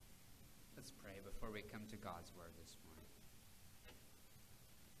Let's pray before we come to God's word this morning.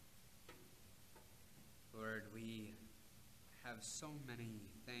 Lord, we have so many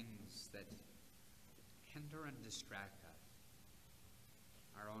things that hinder and distract us.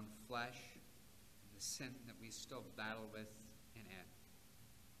 Our own flesh, and the sin that we still battle with in it.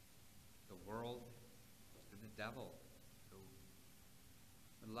 The world and the devil who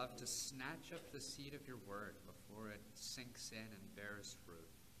would love to snatch up the seed of your word before it sinks in and bears fruit.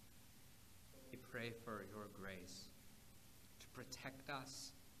 We pray for your grace to protect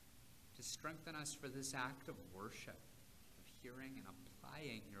us, to strengthen us for this act of worship, of hearing and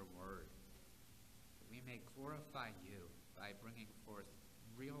applying your word, that we may glorify you by bringing forth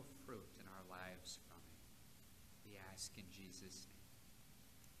real fruit in our lives from it. We ask in Jesus' name.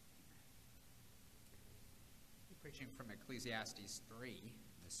 Amen. We're preaching from Ecclesiastes 3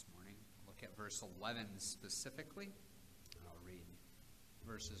 this morning. We'll look at verse 11 specifically, and I'll read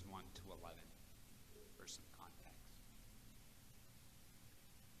verses 1 to 11 for some context.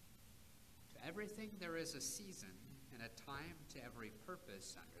 To everything there is a season and a time to every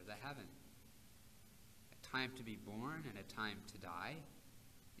purpose under the heaven. A time to be born and a time to die.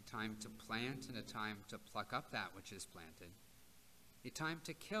 A time to plant and a time to pluck up that which is planted. A time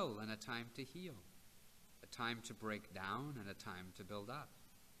to kill and a time to heal. A time to break down and a time to build up.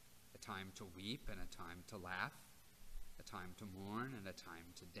 A time to weep and a time to laugh. A time to mourn and a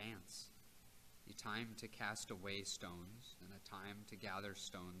time to dance. A time to cast away stones and a time to gather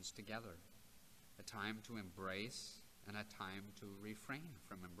stones together. A time to embrace and a time to refrain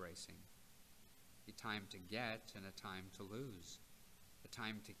from embracing. A time to get and a time to lose. A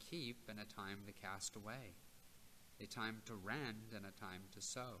time to keep and a time to cast away. A time to rend and a time to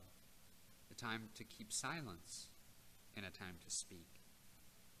sow. A time to keep silence and a time to speak.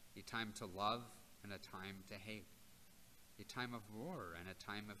 A time to love and a time to hate. A time of war and a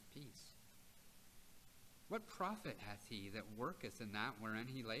time of peace. What profit hath he that worketh in that wherein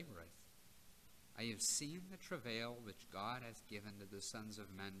he laboureth? I have seen the travail which God hath given to the sons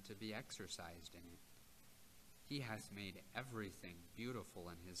of men to be exercised in it. He hath made everything beautiful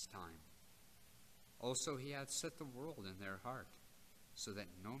in his time. Also he hath set the world in their heart, so that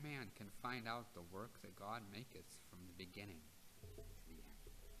no man can find out the work that God maketh from the beginning to the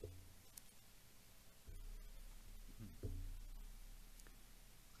end.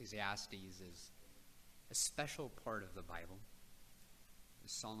 Ecclesiastes is a special part of the Bible.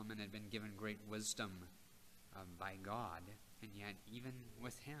 Solomon had been given great wisdom by God, and yet even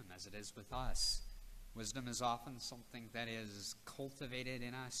with him, as it is with us, wisdom is often something that is cultivated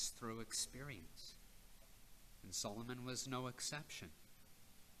in us through experience. And Solomon was no exception.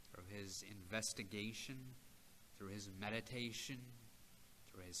 Through his investigation, through his meditation,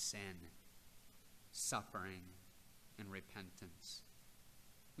 through his sin, suffering, and repentance,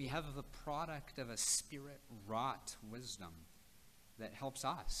 we have the product of a spirit-wrought wisdom that helps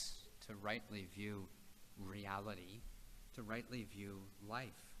us to rightly view reality, to rightly view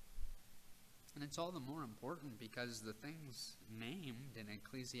life. And it's all the more important because the things named in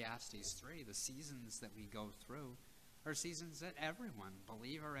Ecclesiastes 3, the seasons that we go through, are seasons that everyone,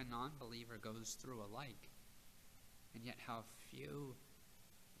 believer and non-believer, goes through alike. And yet how few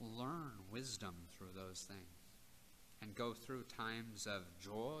learn wisdom through those things and go through times of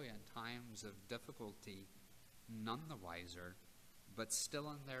joy and times of difficulty, none the wiser, but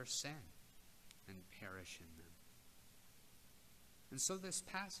still in their sin and perish in them. And so this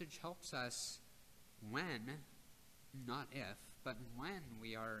passage helps us when, not if, but when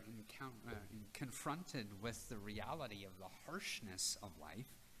we are confronted with the reality of the harshness of life,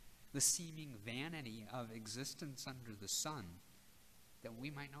 the seeming vanity of existence under the sun, that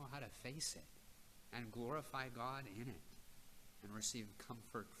we might know how to face it and glorify God in it and receive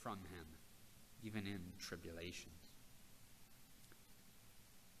comfort from him, even in tribulations.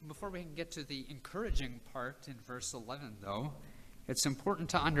 Before we can get to the encouraging part in verse 11, though, it's important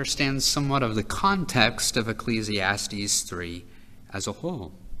to understand somewhat of the context of Ecclesiastes 3 as a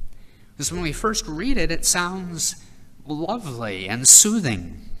whole. Because when we first read it, it sounds lovely and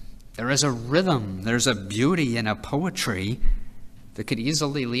soothing. There is a rhythm, there's a beauty and a poetry that could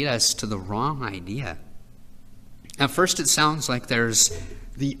easily lead us to the wrong idea. At first it sounds like there's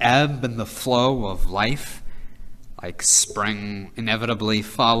the ebb and the flow of life, like spring inevitably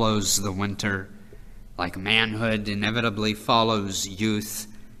follows the winter, like manhood inevitably follows youth,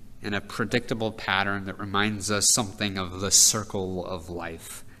 in a predictable pattern that reminds us something of the circle of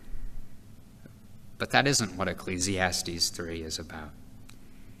life. But that isn't what Ecclesiastes 3 is about.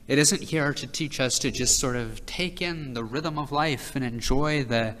 It isn't here to teach us to just sort of take in the rhythm of life and enjoy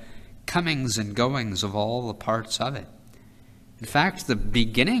the comings and goings of all the parts of it. In fact, the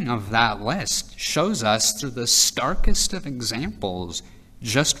beginning of that list shows us through the starkest of examples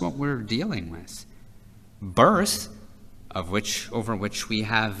just what we're dealing with. Birth, over which we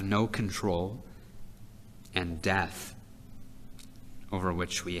have no control, and death, over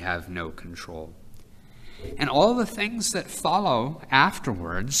which we have no control. And all the things that follow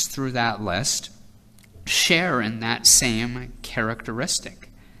afterwards through that list share in that same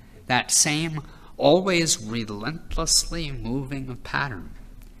characteristic, that same always relentlessly moving pattern.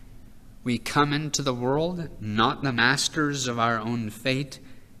 We come into the world not the masters of our own fate,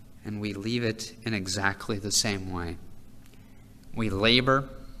 and we leave it in exactly the same way. We labor,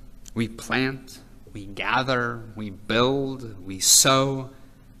 we plant, we gather, we build, we sow,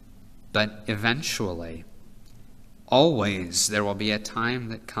 but eventually, always there will be a time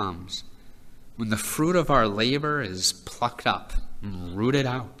that comes when the fruit of our labor is plucked up and rooted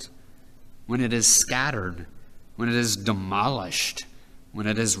out, when it is scattered, when it is demolished, when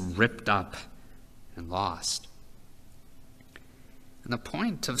it is ripped up and lost. And the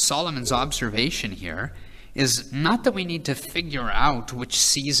point of Solomon's observation here is not that we need to figure out which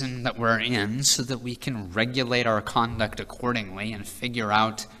season that we're in so that we can regulate our conduct accordingly and figure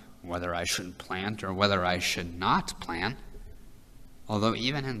out whether I should plant or whether I should not plant. Although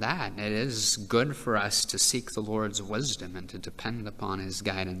even in that, it is good for us to seek the Lord's wisdom and to depend upon His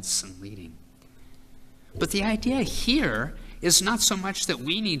guidance and leading. But the idea here is not so much that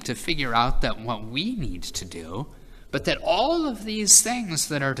we need to figure out that what we need to do, but that all of these things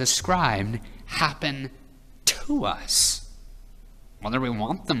that are described happen to us, whether we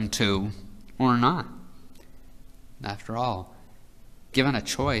want them to or not. After all, given a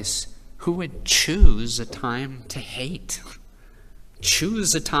choice, who would choose a time to hate,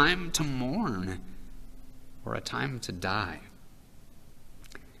 choose a time to mourn, or a time to die?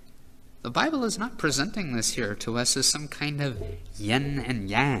 The Bible is not presenting this here to us as some kind of yin and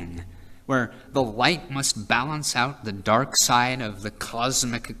yang, where the light must balance out the dark side of the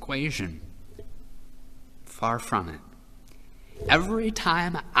cosmic equation. Far from it. Every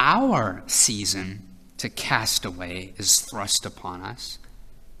time our season to cast away is thrust upon us,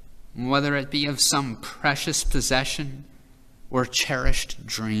 whether it be of some precious possession or cherished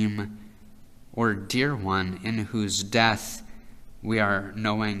dream or dear one in whose death we are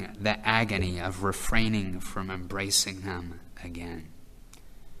knowing the agony of refraining from embracing them again.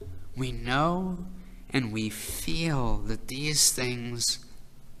 We know and we feel that these things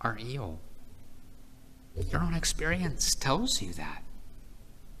are evil. Your own experience tells you that.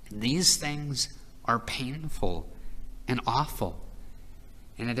 These things are painful and awful.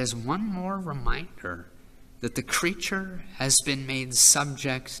 And it is one more reminder that the creature has been made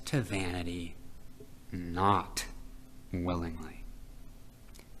subject to vanity, not willingly.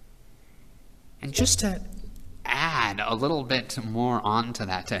 And just to add a little bit more onto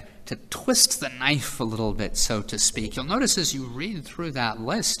that, to twist the knife a little bit, so to speak, you'll notice as you read through that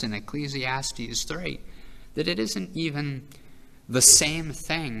list in Ecclesiastes 3 that it isn't even the same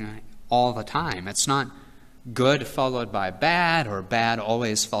thing all the time. It's not good followed by bad or bad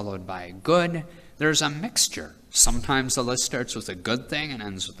always followed by good. There's a mixture. Sometimes the list starts with a good thing and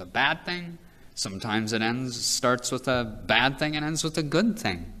ends with a bad thing. Sometimes it starts with a bad thing and ends with a good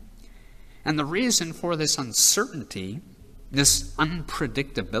thing. And the reason for this uncertainty, this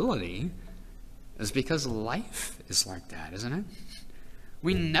unpredictability, is because life is like that, isn't it?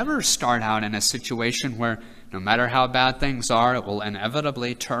 We never start out in a situation where no matter how bad things are, it will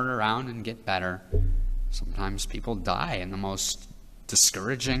inevitably turn around and get better. Sometimes people die in the most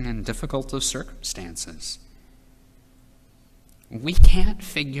discouraging and difficult of circumstances. We can't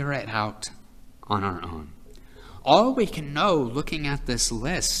figure it out on our own. All we can know looking at this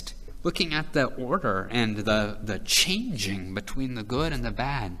list, looking at the order and the changing between the good and the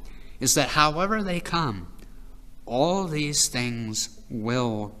bad, is that however they come, all these things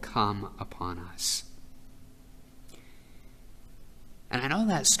will come upon us. And I know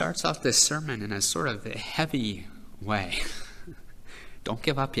that starts off this sermon in a sort of a heavy way. Don't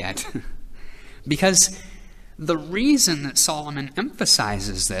give up yet. Because the reason that Solomon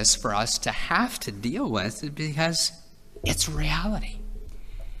emphasizes this for us to have to deal with is because it's reality.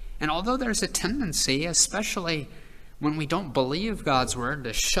 And although there's a tendency, especially when we don't believe God's word,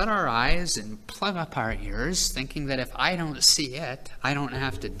 to shut our eyes and plug up our ears, thinking that if I don't see it, I don't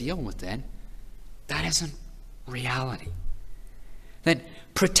have to deal with it, that isn't reality. That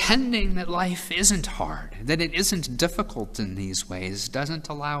pretending that life isn't hard, that it isn't difficult in these ways, doesn't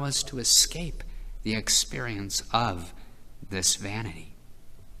allow us to escape the experience of this vanity.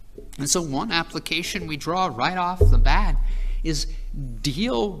 And so one application we draw right off the bat is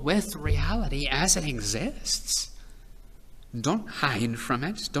deal with reality as it exists. Don't hide from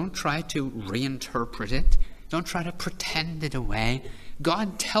it. Don't try to reinterpret it. Don't try to pretend it away.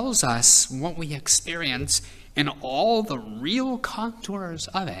 God tells us what we experience in all the real contours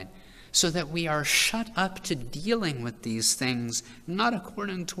of it, so that we are shut up to dealing with these things, not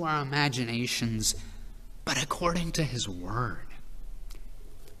according to our imaginations, but according to His Word.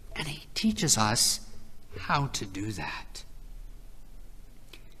 And He teaches us how to do that.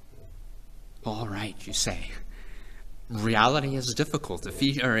 All right, you say. Reality is difficult.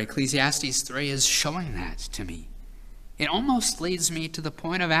 Ecclesiastes 3 is showing that to me. It almost leads me to the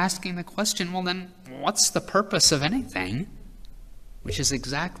point of asking the question, well then, what's the purpose of anything? Which is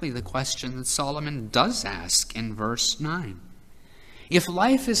exactly the question that Solomon does ask in verse 9. If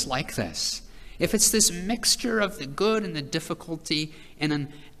life is like this, if it's this mixture of the good and the difficulty in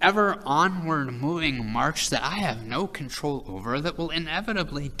an ever onward moving march that I have no control over, that will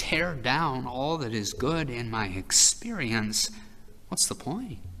inevitably tear down all that is good in my experience, what's the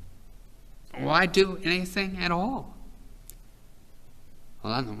point? Why do anything at all?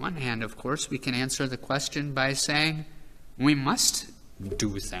 Well, on the one hand, of course, we can answer the question by saying we must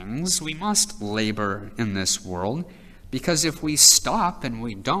do things, we must labor in this world, because if we stop and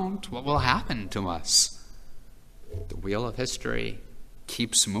we don't, what will happen to us? The wheel of history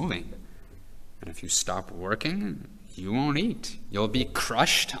keeps moving. And if you stop working, you won't eat. You'll be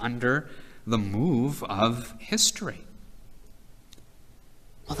crushed under the move of history.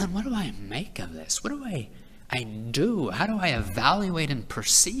 Well, then what do I make of this? What do I do? How do I evaluate and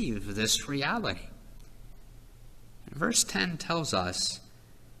perceive this reality? Verse 10 tells us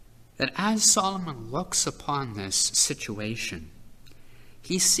that as Solomon looks upon this situation,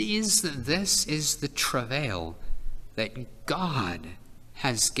 he sees that this is the travail that God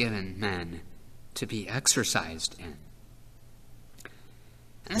has given men to be exercised in.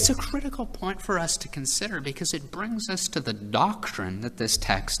 And that's a critical point for us to consider, because it brings us to the doctrine that this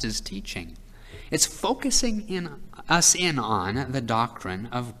text is teaching. It's focusing us in on the doctrine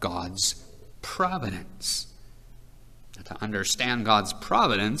of God's providence. To understand God's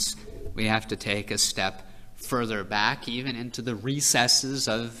providence, we have to take a step further back, even into the recesses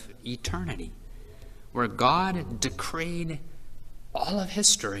of eternity, where God decreed all of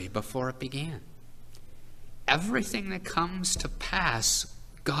history before it began. Everything that comes to pass,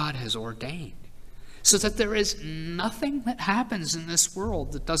 God has ordained, so that there is nothing that happens in this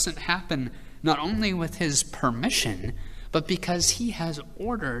world that doesn't happen not only with His permission, but because He has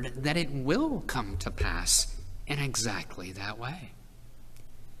ordered that it will come to pass in exactly that way.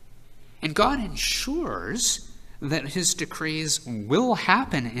 And God ensures that His decrees will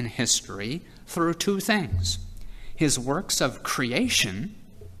happen in history through two things: His works of creation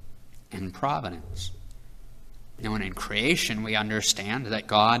and providence. Now, in creation, we understand that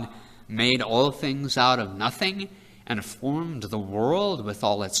God made all things out of nothing and formed the world with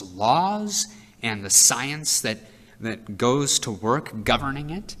all its laws and the science that goes to work governing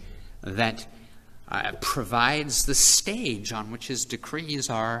it, that provides the stage on which His decrees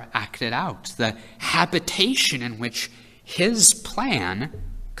are acted out, the habitation in which His plan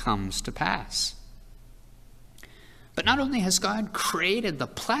comes to pass. But not only has God created the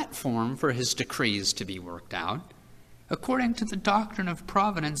platform for His decrees to be worked out, according to the doctrine of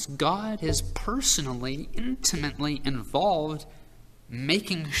providence, God is personally, intimately involved,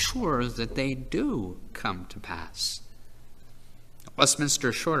 making sure that they do come to pass.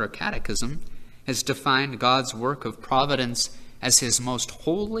 Westminster Shorter Catechism has defined God's work of providence as His most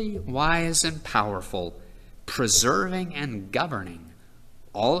holy, wise, and powerful, preserving and governing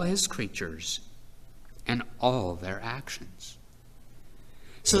all His creatures and all their actions.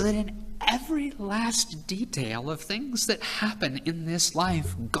 So that in every last detail of things that happen in this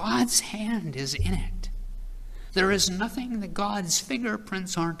life, God's hand is in it. There is nothing that God's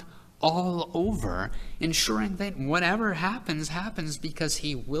fingerprints aren't all over, ensuring that whatever happens, happens because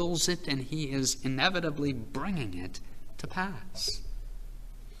He wills it and He is inevitably bringing it to pass.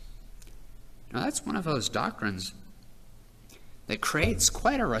 Now, that's one of those doctrines that creates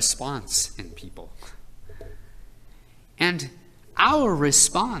quite a response in people. And our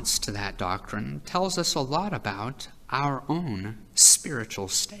response to that doctrine tells us a lot about our own spiritual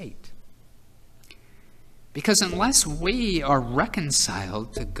state. Because unless we are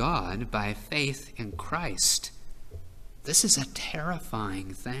reconciled to God by faith in Christ, this is a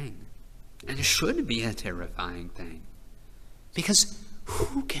terrifying thing, and it should be a terrifying thing. Because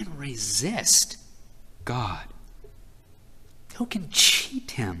who can resist God? Who can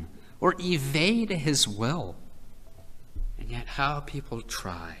cheat Him or evade His will? And yet how people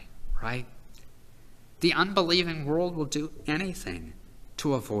try, right? The unbelieving world will do anything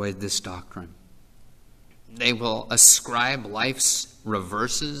to avoid this doctrine. They will ascribe life's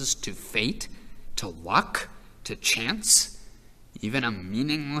reverses to fate, to luck, to chance, even a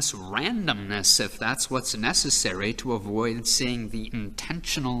meaningless randomness if that's what's necessary to avoid seeing the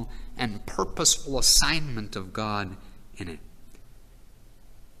intentional and purposeful assignment of God in it.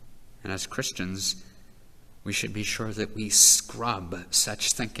 And as Christians, we should be sure that we scrub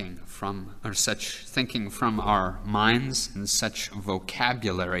such thinking from our minds and such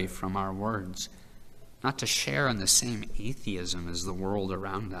vocabulary from our words, not to share in the same atheism as the world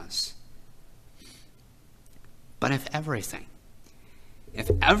around us. But if everything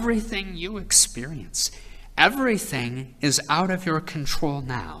you experience, everything is out of your control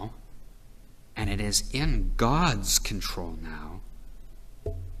now, and it is in God's control now,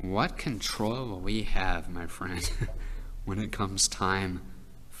 what control will we have, my friend, when it comes time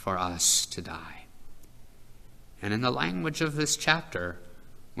for us to die? And in the language of this chapter,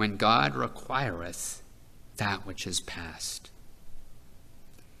 when God requireth that which is past.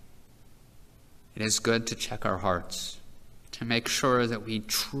 It is good to check our hearts, to make sure that we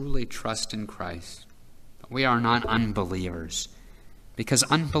truly trust in Christ. But we are not unbelievers, because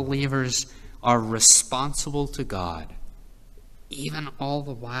unbelievers are responsible to God, even all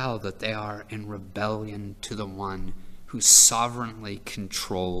the while that they are in rebellion to the one who sovereignly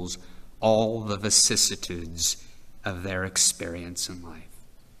controls all the vicissitudes of their experience in life.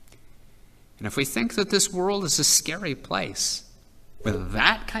 And if we think that this world is a scary place, with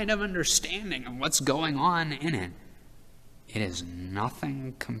that kind of understanding of what's going on in it, it is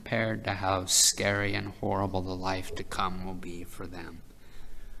nothing compared to how scary and horrible the life to come will be for them,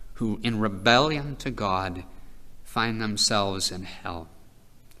 who in rebellion to God find themselves in hell,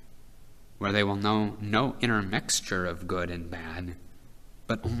 where they will know no intermixture of good and bad,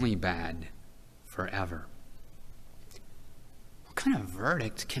 but only bad forever. What kind of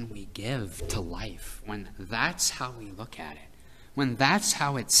verdict can we give to life when that's how we look at it, when that's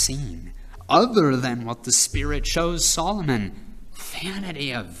how it's seen, other than what the Spirit shows Solomon?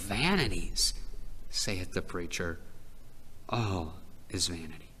 Vanity of vanities, saith the preacher. All is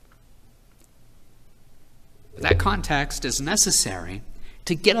vanity. But that context is necessary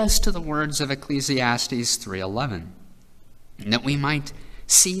to get us to the words of Ecclesiastes 3:11, that we might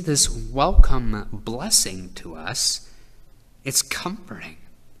see this welcome blessing to us. It's comforting.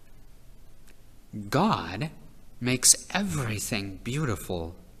 God makes everything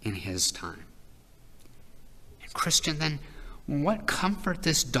beautiful in His time. And Christian, then, what comfort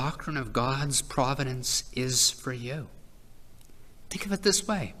this doctrine of God's providence is for you. Think of it this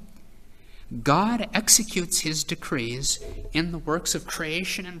way. God executes His decrees in the works of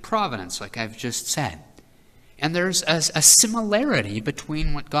creation and providence, like I've just said. And there's a similarity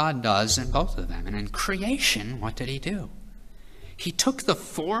between what God does in both of them. And in creation, what did He do? He took the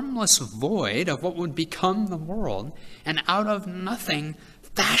formless void of what would become the world, and out of nothing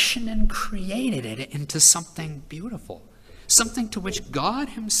fashioned and created it into something beautiful, something to which God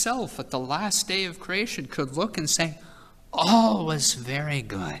Himself at the last day of creation could look and say, all was very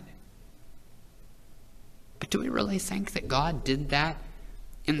good. But do we really think that God did that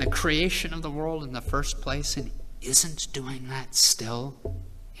in the creation of the world in the first place and isn't doing that still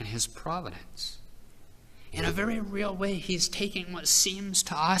in His providence? In a very real way, He's taking what seems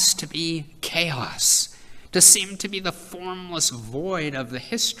to us to be chaos, to seem to be the formless void of the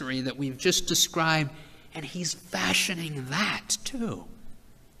history that we've just described, and He's fashioning that, too,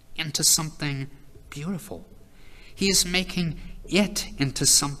 into something beautiful. He's making it into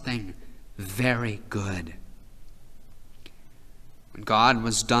something very good. When God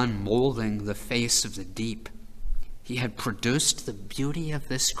was done molding the face of the deep, He had produced the beauty of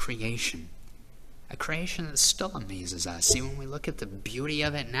this creation, a creation that still amazes us. See, when we look at the beauty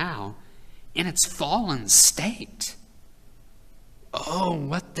of it now, in its fallen state, oh,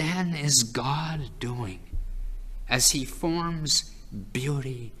 what then is God doing as He forms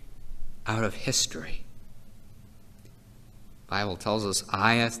beauty out of history? The Bible tells us,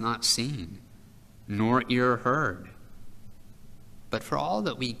 eye hath not seen, nor ear heard. But for all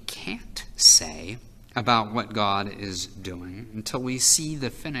that we can't say about what God is doing until we see the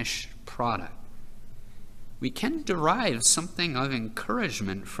finished product, we can derive something of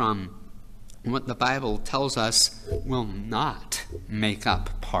encouragement from what the Bible tells us will not make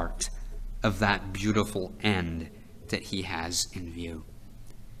up part of that beautiful end that He has in view.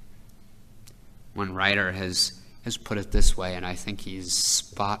 One writer has put it this way, and I think he's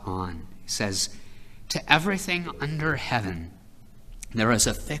spot on. He says, to everything under heaven there is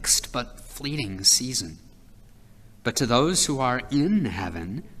a fixed but fleeting season. But to those who are in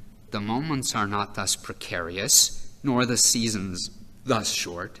heaven, the moments are not thus precarious, nor the seasons thus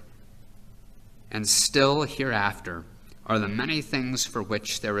short. And still hereafter are the many things for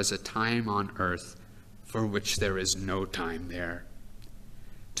which there is a time on earth, for which there is no time there.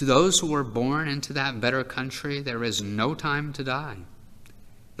 To those who were born into that better country, there is no time to die.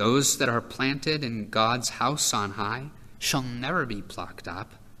 Those that are planted in God's house on high shall never be plucked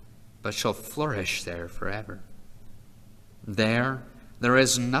up, but shall flourish there forever. There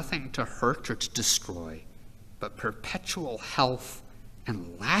is nothing to hurt or to destroy, but perpetual health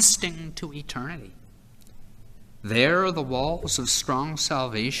and lasting to eternity. There the walls of strong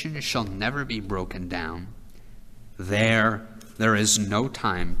salvation shall never be broken down. There is no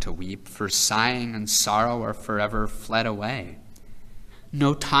time to weep, for sighing and sorrow are forever fled away.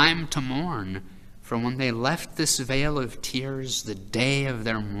 No time to mourn, for when they left this vale of tears, the day of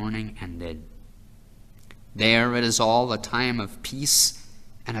their mourning ended. There it is all a time of peace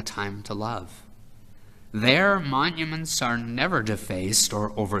and a time to love. There monuments are never defaced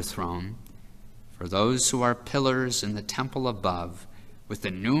or overthrown, for those who are pillars in the temple above, with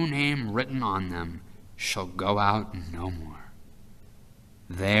the new name written on them, shall go out no more.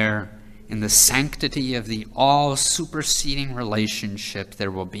 There, in the sanctity of the all-superseding relationship, there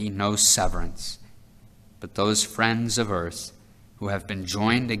will be no severance, but those friends of earth who have been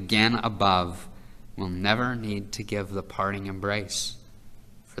joined again above will never need to give the parting embrace,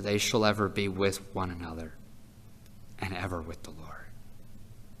 for they shall ever be with one another and ever with the Lord.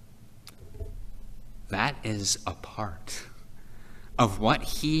 That is a part of what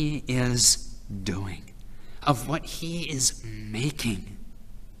he is doing, of what he is making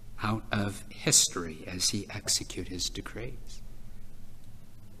out of history as he executes his decrees.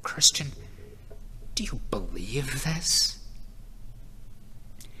 Christian, do you believe this?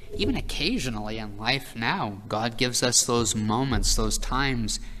 Even occasionally in life now, God gives us those moments, those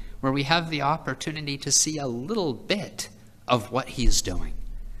times where we have the opportunity to see a little bit of what he's doing.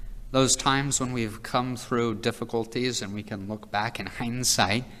 Those times when we've come through difficulties and we can look back in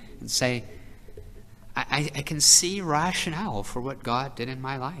hindsight and say, I can see rationale for what God did in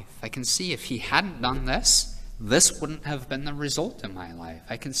my life. I can see if he hadn't done this, this wouldn't have been the result in my life.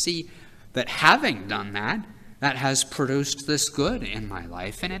 I can see that having done that, that has produced this good in my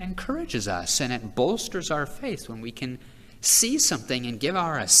life, and it encourages us and it bolsters our faith when we can see something and give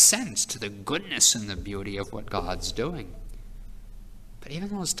our assent to the goodness and the beauty of what God's doing. But even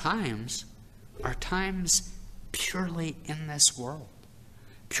those times are times purely in this world,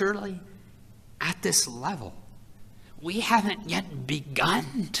 purely at this level. We haven't yet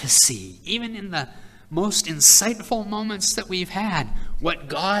begun to see, even in the most insightful moments that we've had, what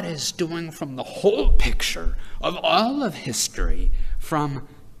God is doing from the whole picture of all of history from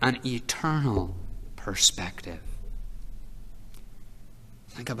an eternal perspective.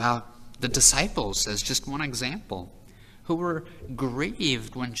 Think about the disciples as just one example, who were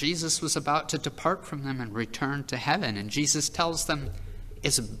grieved when Jesus was about to depart from them and return to heaven. And Jesus tells them,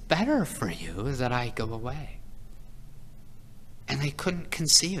 it's better for you that I go away. And they couldn't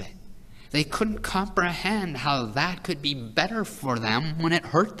conceive it. They couldn't comprehend how that could be better for them when it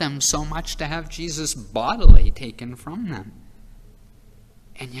hurt them so much to have Jesus bodily taken from them.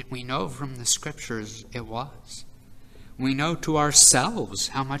 And yet we know from the scriptures it was. We know to ourselves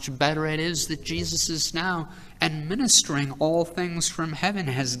how much better it is that Jesus is now administering all things from heaven,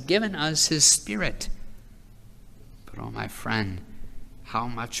 has given us his Spirit. But oh, my friend, how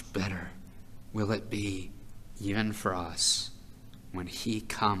much better will it be even for us when he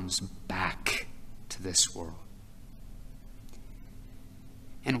comes back to this world?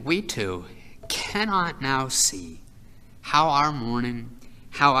 And we too cannot now see how our mourning,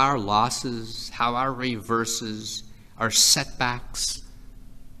 how our losses, how our reverses, our setbacks,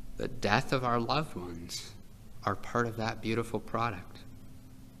 the death of our loved ones are part of that beautiful product.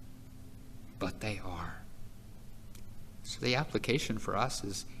 But they are. So the application for us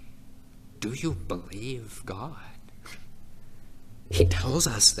is, do you believe God? He tells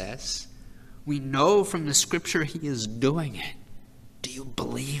us this. We know from the scripture he is doing it. Do you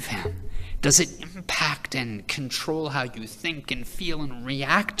believe him? Does it impact and control how you think and feel and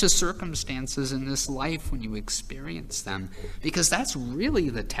react to circumstances in this life when you experience them? Because that's really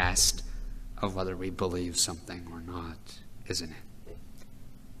the test of whether we believe something or not, isn't it?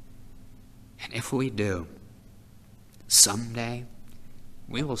 And if we do, someday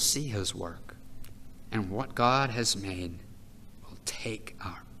we will see his work, and what God has made will take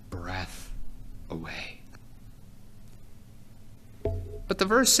our breath away. But the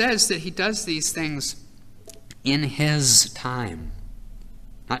verse says that he does these things in his time,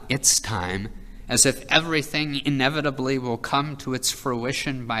 not its time, as if everything inevitably will come to its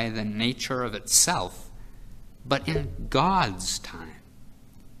fruition by the nature of itself, but in God's time.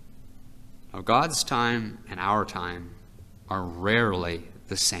 Now, God's time and our time are rarely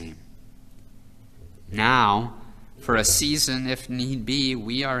the same. Now, for a season, if need be,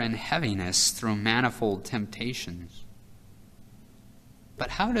 we are in heaviness through manifold temptations.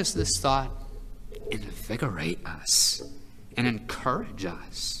 But how does this thought invigorate us and encourage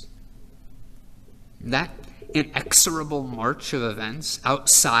us? That inexorable march of events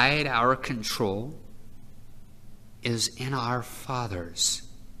outside our control is in our Father's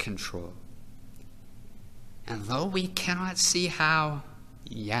control. And though we cannot see how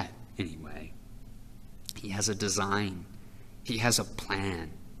yet, anyway, He has a design. He has a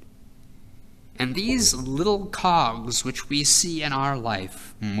plan. And these little cogs which we see in our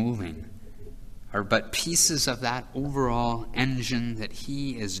life moving are but pieces of that overall engine that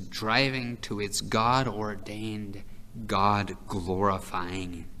He is driving to its God-ordained,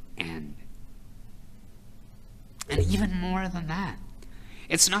 God-glorifying end. And even more than that,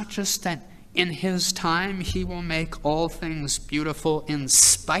 it's not just that in His time He will make all things beautiful in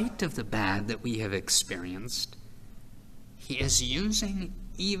spite of the bad that we have experienced. He is using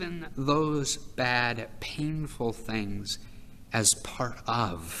even those bad, painful things as part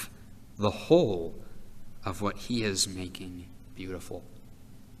of the whole of what He is making beautiful.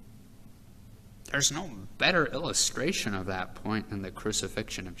 There's no better illustration of that point than the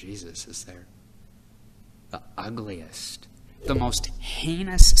crucifixion of Jesus, is there? The ugliest, the most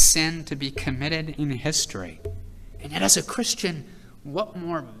heinous sin to be committed in history. And yet as a Christian, what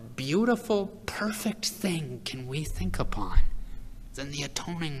more beautiful, perfect thing can we think upon than the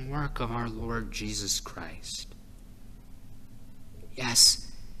atoning work of our Lord Jesus Christ?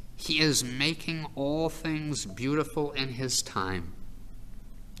 Yes, He is making all things beautiful in His time,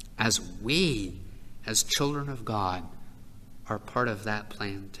 as we, as children of God, are part of that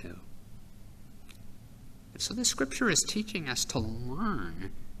plan too. So the Scripture is teaching us to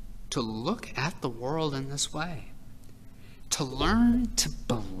learn to look at the world in this way, to learn to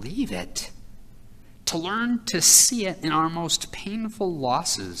believe it, to learn to see it in our most painful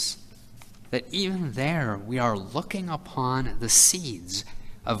losses, that even there we are looking upon the seeds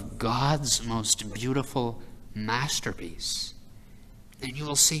of God's most beautiful masterpiece. And you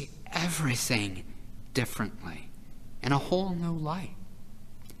will see everything differently in a whole new light.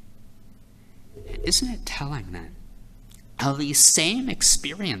 Isn't it telling then how these same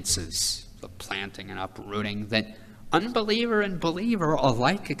experiences, the planting and uprooting, that unbeliever and believer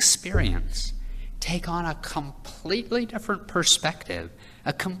alike experience, take on a completely different perspective,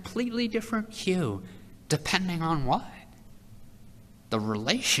 a completely different hue, depending on what? The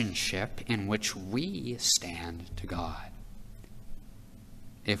relationship in which we stand to God.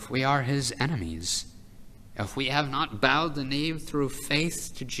 If we are His enemies, if we have not bowed the knee through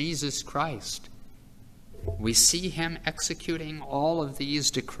faith to Jesus Christ, we see Him executing all of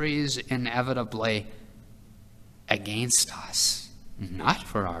these decrees inevitably against us, not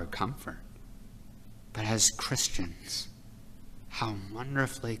for our comfort, but as Christians. How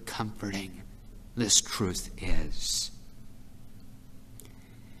wonderfully comforting this truth is.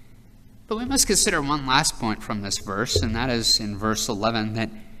 But we must consider one last point from this verse, and that is in verse 11,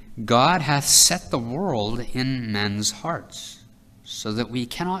 that God hath set the world in men's hearts, so that we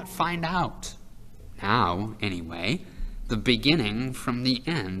cannot find out, now anyway, the beginning from the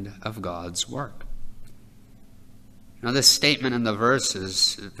end of God's work. Now, this statement in the verse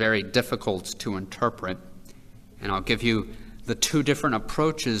is very difficult to interpret, and I'll give you the two different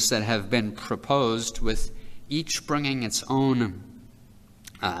approaches that have been proposed, with each bringing its own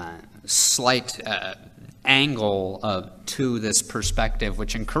slight angle to this perspective,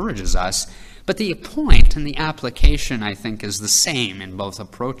 which encourages us. But the point and the application, I think, is the same in both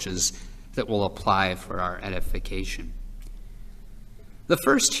approaches that will apply for our edification. The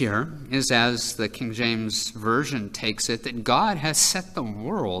first here is, as the King James Version takes it, that God has set the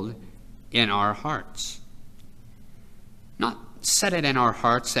world in our hearts. Not set it in our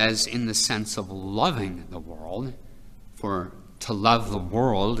hearts as in the sense of loving the world, for to love the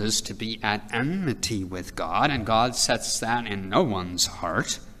world is to be at enmity with God, and God sets that in no one's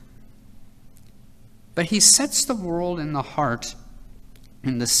heart. But He sets the world in the heart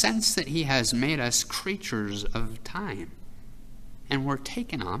in the sense that He has made us creatures of time, and we're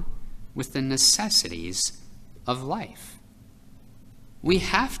taken on with the necessities of life. We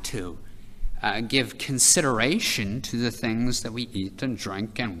have to give consideration to the things that we eat and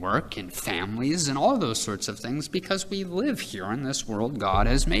drink and work and families and all those sorts of things, because we live here in this world God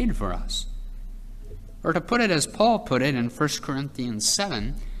has made for us. Or to put it as Paul put it in 1 Corinthians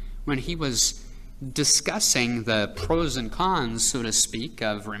 7, when he was discussing the pros and cons, so to speak,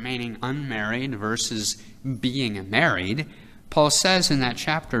 of remaining unmarried versus being married, Paul says in that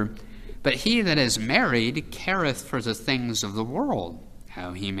chapter, But he that is married careth for the things of the world,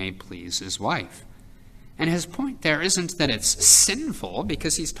 how he may please his wife. And his point there isn't that it's sinful,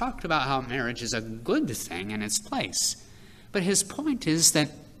 because he's talked about how marriage is a good thing in its place. But his point is that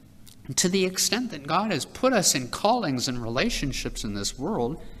to the extent that God has put us in callings and relationships in this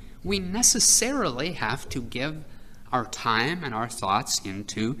world, we necessarily have to give our time and our thoughts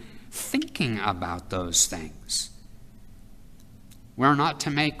into thinking about those things. We're not to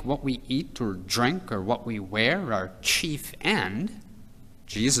make what we eat or drink or what we wear our chief end.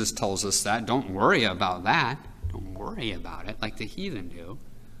 Jesus tells us that. Don't worry about that. Don't worry about it like the heathen do.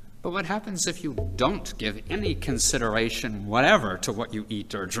 But what happens if you don't give any consideration whatever to what you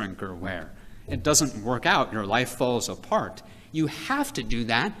eat or drink or wear? It doesn't work out. Your life falls apart. You have to do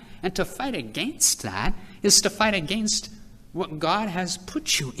that, and to fight against that is to fight against what God has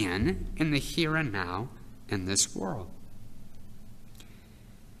put you in the here and now in this world.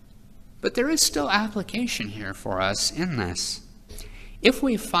 But there is still application here for us in this. If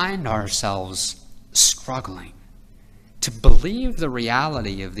we find ourselves struggling to believe the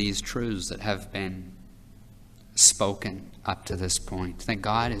reality of these truths that have been spoken up to this point, that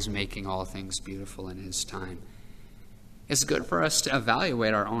God is making all things beautiful in his time, it's good for us to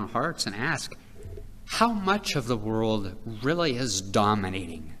evaluate our own hearts and ask, how much of the world really is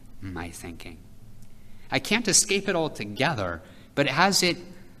dominating my thinking? I can't escape it altogether, but has it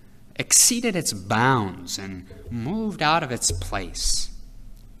exceeded its bounds and moved out of its place?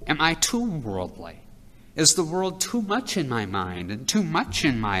 Am I too worldly? Is the world too much in my mind and too much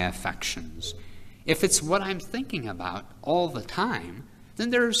in my affections? If it's what I'm thinking about all the time, then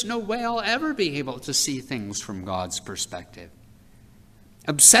there's no way I'll ever be able to see things from God's perspective.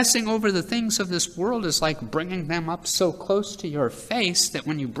 Obsessing over the things of this world is like bringing them up so close to your face that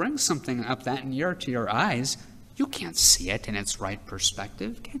when you bring something up that near to your eyes, you can't see it in its right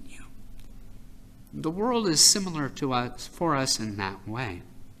perspective, can you? The world is similar to us, for us in that way.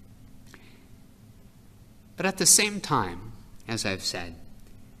 But at the same time, as I've said,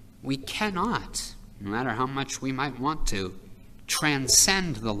 we cannot, no matter how much we might want to,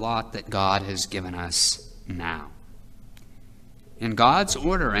 transcend the lot that God has given us now. In God's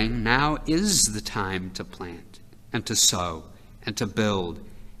ordering, now is the time to plant and to sow and to build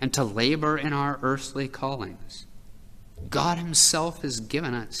and to labor in our earthly callings. God himself has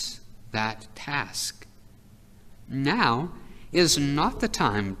given us that task. Now is not the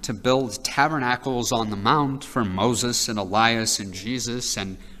time to build tabernacles on the mount for Moses and Elias and Jesus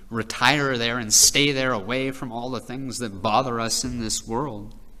and retire there and stay there away from all the things that bother us in this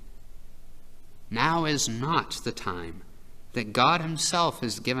world. Now is not the time that God himself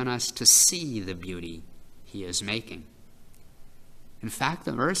has given us to see the beauty he is making. In fact,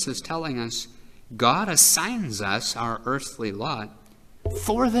 the verse is telling us God assigns us our earthly lot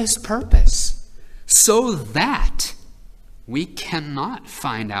for this purpose, so that we cannot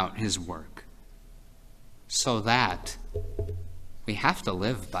find out his work, so that we have to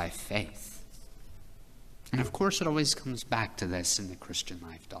live by faith. And of course, it always comes back to this in the Christian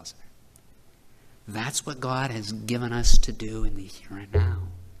life, doesn't it? That's what God has given us to do in the here and now.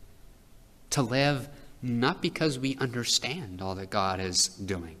 To live not because we understand all that God is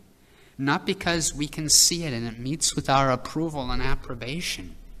doing, not because we can see it and it meets with our approval and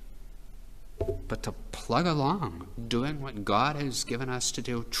approbation, but to plug along, doing what God has given us to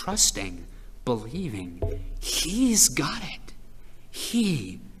do, trusting, believing, he's got it.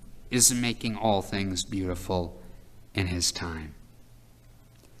 He is making all things beautiful in his time.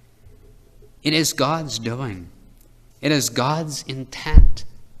 It is God's doing. It is God's intent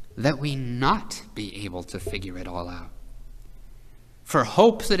that we not be able to figure it all out. For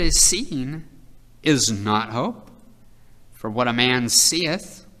hope that is seen is not hope. For what a man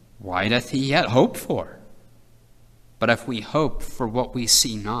seeth, why doth he yet hope for? But if we hope for what we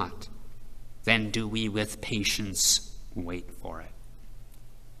see not, then do we with patience wait for it.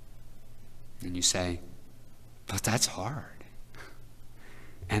 And you say, but that's hard.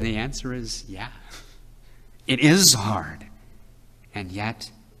 And the answer is, yeah, it is hard. And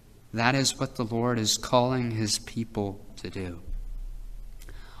yet, that is what the Lord is calling his people to do.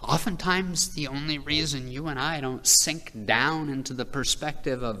 Oftentimes, the only reason you and I don't sink down into the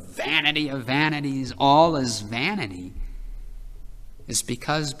perspective of vanities, all is vanity, is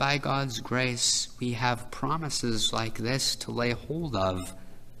because by God's grace, we have promises like this to lay hold of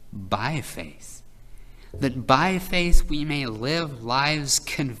by faith. That by faith we may live lives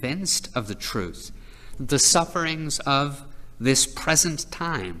convinced of the truth, that the sufferings of this present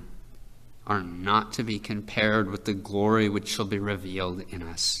time are not to be compared with the glory which shall be revealed in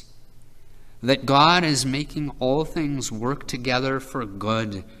us. That God is making all things work together for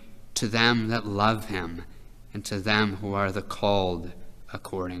good to them that love him, and to them who are the called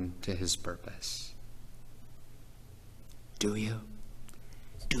according to his purpose. Do you?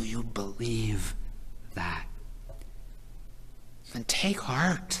 Do you believe that? Then take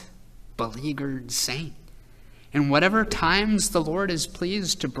heart, beleaguered saint. In whatever times the Lord is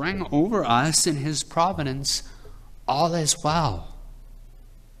pleased to bring over us in his providence, all is well.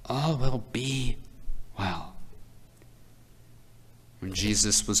 All will be well. When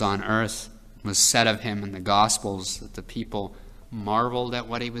Jesus was on earth, it was said of him in the Gospels that the people marveled at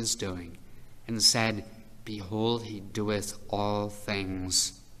what he was doing and said, "Behold, he doeth all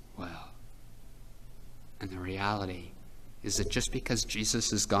things well." And the reality is that just because Jesus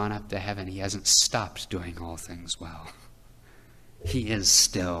has gone up to heaven, he hasn't stopped doing all things well. He is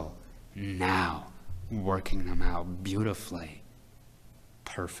still now working them out beautifully,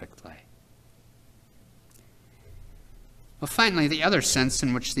 perfectly. Well, finally, the other sense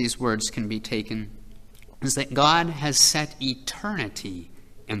in which these words can be taken is that God has set eternity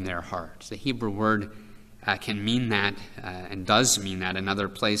in their hearts. The Hebrew word can mean that and does mean that in other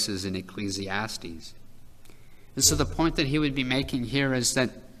places in Ecclesiastes. And so the point that he would be making here is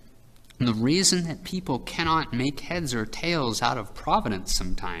that the reason that people cannot make heads or tails out of providence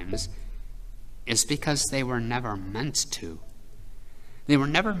sometimes is because they were never meant to. They were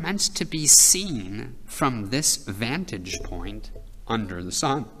never meant to be seen from this vantage point under the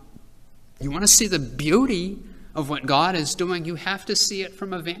sun. You want to see the beauty of what God is doing, you have to see it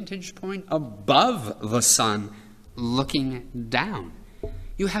from a vantage point above the sun, looking down.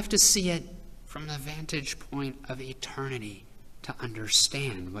 You have to see it from the vantage point of eternity to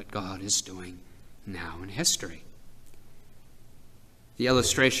understand what God is doing now in history. The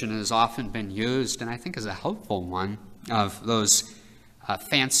illustration has often been used, and I think is a helpful one, of those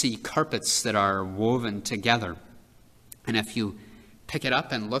fancy carpets that are woven together. And if you pick it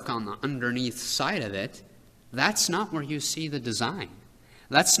up and look on the underneath side of it, that's not where you see the design.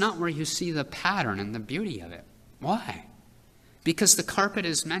 That's not where you see the pattern and the beauty of it. Why? Because the carpet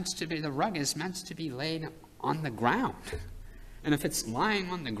is meant to be, the rug is meant to be laid on the ground. And if it's lying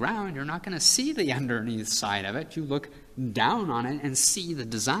on the ground, you're not going to see the underneath side of it. You look down on it and see the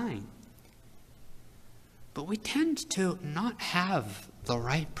design. But we tend to not have the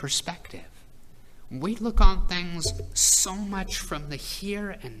right perspective. We look on things so much from the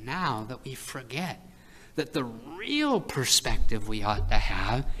here and now that we forget that the real perspective we ought to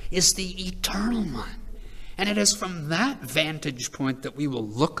have is the eternal one. And it is from that vantage point that we will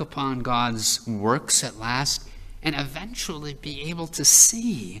look upon God's works at last and eventually be able to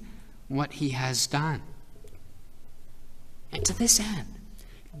see what he has done. And to this end,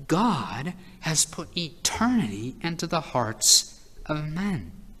 God has put eternity into the hearts of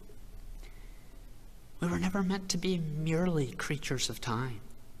men. We were never meant to be merely creatures of time.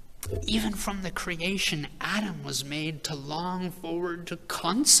 Even from the creation, Adam was made to long forward to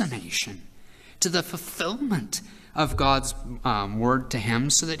consummation, to the fulfillment of God's word to him,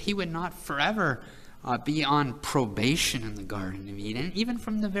 so that he would not forever be on probation in the Garden of Eden, even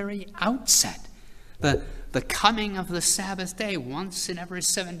from the very outset. The coming of the Sabbath day once in every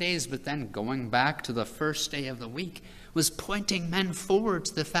 7 days, but then going back to the first day of the week, was pointing men forward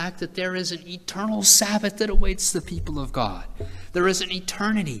to the fact that there is an eternal Sabbath that awaits the people of God. There is an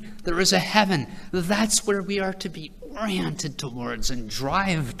eternity. There is a heaven. That's where we are to be oriented towards and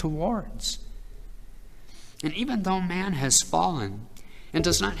drive towards. And even though man has fallen and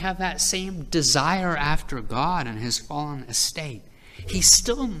does not have that same desire after God in his fallen estate, he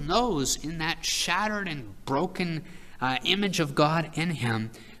still knows in that shattered and broken image of God in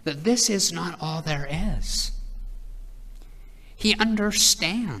him that this is not all there is. He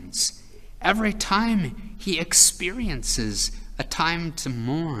understands every time he experiences a time to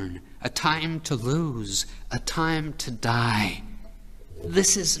mourn, a time to lose, a time to die.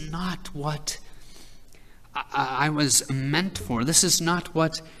 This is not what I was meant for. This is not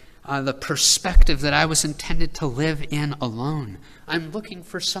what the perspective that I was intended to live in alone. I'm looking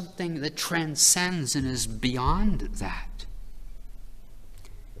for something that transcends and is beyond that.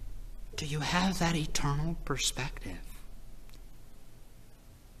 Do you have that eternal perspective?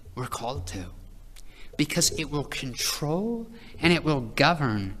 We're called to, because it will control and it will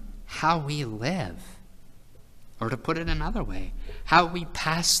govern how we live. Or to put it another way, how we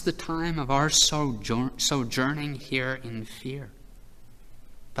pass the time of our sojourning here in fear.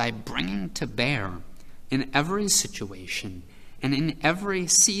 By bringing to bear in every situation and in every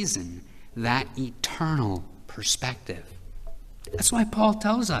season that eternal perspective. That's why Paul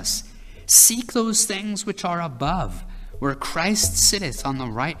tells us, seek those things which are above, where Christ sitteth on the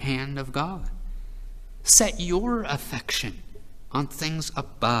right hand of God. Set your affection on things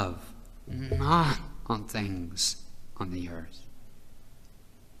above, not on things on the earth.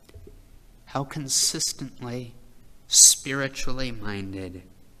 How consistently spiritually minded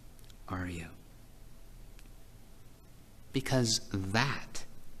are you? Because that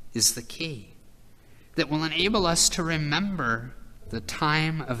is the key that will enable us to remember the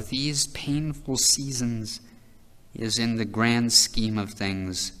time of these painful seasons is, in the grand scheme of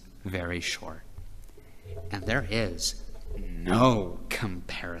things, very short. And there is no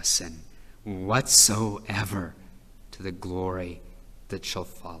comparison whatsoever to the glory that shall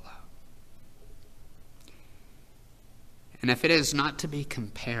follow. And if it is not to be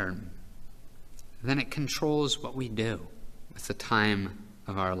compared, then it controls what we do with the time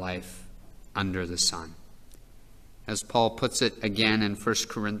of our life under the sun. As Paul puts it again in 1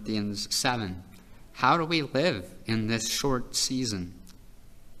 Corinthians 7, how do we live in this short season?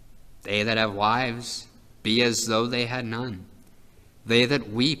 They that have wives, be as though they had none. They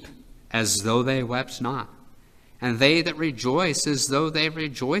that weep, as though they wept not. And they that rejoice, as though they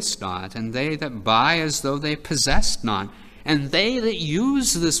rejoiced not. And they that buy, as though they possessed not. And they that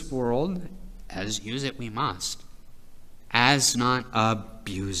use this world, as use it we must, as not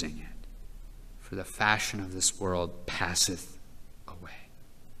abusing it. For the fashion of this world passeth away.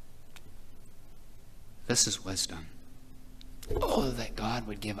 This is wisdom. Oh, that God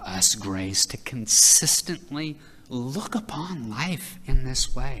would give us grace to consistently look upon life in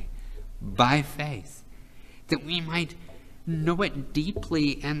this way, by faith, that we might know it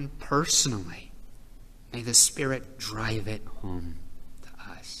deeply and personally. May the Spirit drive it home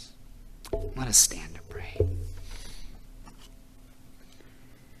to us. Let us stand to pray.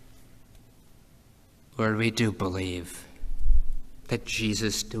 Lord, we do believe that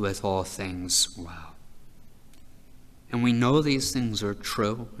Jesus doeth all things well. And we know these things are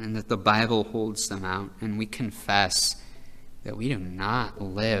true and that the Bible holds them out. And we confess that we do not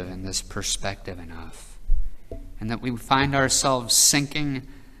live in this perspective enough. And that we find ourselves sinking